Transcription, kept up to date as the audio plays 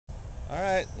All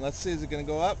right, let's see. Is it going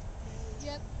to go up?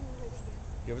 Yep.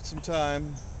 Give it some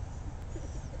time.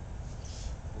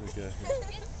 What do we got here?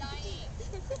 It's dying.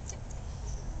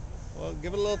 Well,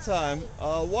 give it a little time.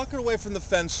 Walk it away from the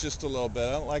fence just a little bit.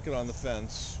 I don't like it on the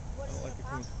fence. I don't like it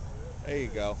from... There you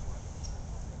go.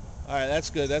 All right, that's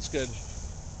good. That's good.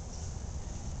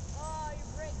 Oh, you're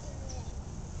breaking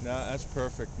it. No, that's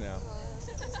perfect now.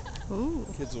 Ooh.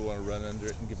 Kids will want to run under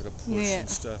it and give it a push and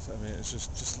stuff. I mean, it's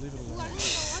just leave it alone.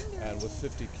 And with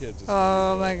 50 kids, it's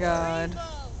Oh my God.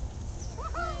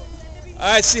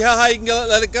 All right, see how high you can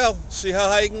let it go. See how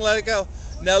high you can let it go.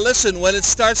 Now listen, when it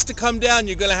starts to come down,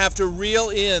 you're going to have to reel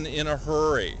in a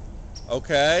hurry.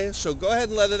 Okay? So go ahead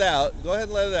and let it out. Go ahead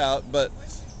and let it out, but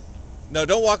no,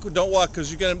 don't walk,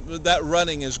 because you're going to, that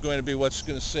running is going to be what's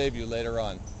going to save you later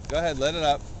on. Go ahead, let it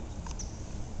up.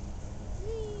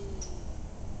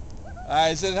 All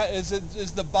right,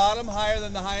 is the bottom higher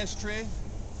than the highest tree?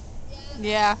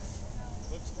 Yeah.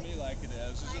 Looks to me like it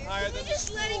is. Is it higher than the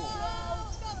stool? Let it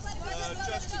go.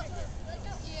 Justin.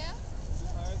 Yeah. Is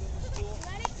it higher than the stool?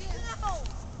 Let it go.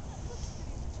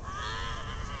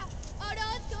 Oh no,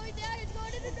 it's going down. It's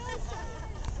going to the north side.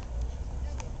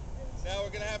 Now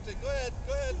we're going to have to, go ahead.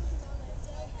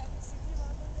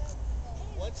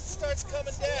 Once it starts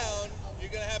coming down,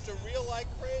 you're going to have to reel like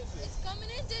crazy. It's coming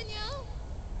in, Danielle.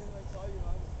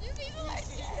 You people are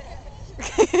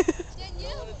You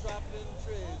don't want to drop it in the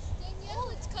trees. Danielle,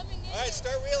 it's coming in. All right,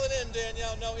 start reeling in,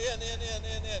 Danielle. No, in.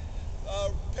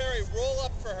 Perry, roll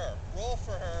up for her. Roll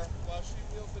for her while she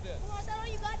reels it in. Come on, is that all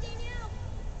you got, Danielle?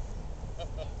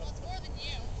 That's more than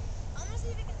you. I'm going to see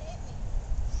if it can hit me.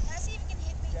 Can I see if it can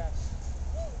hit me? Yes.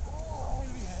 Oh.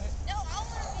 No, I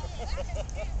want to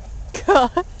be it.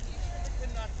 God. You can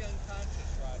knock you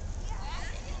unconscious, Rod.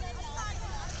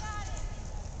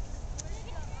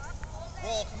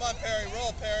 Roll, come on, Perry.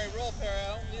 Roll, Perry.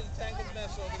 I don't need a tangled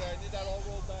mess over there. I need that all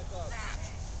rolled back up.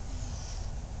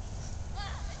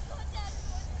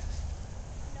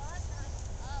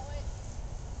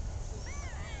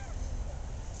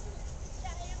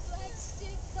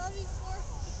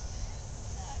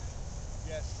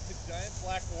 Yes, it's a giant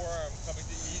black worm coming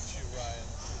to eat you, Ryan.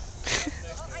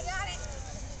 I got it.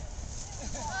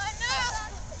 Oh, no.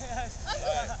 All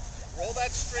right, roll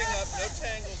that string up. No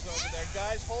tangles over there.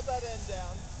 Guys, hold that end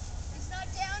down. It's not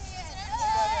down yet.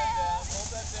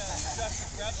 Hold that down.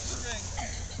 Justin, grab the string.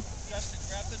 Justin,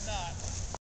 grab the knot.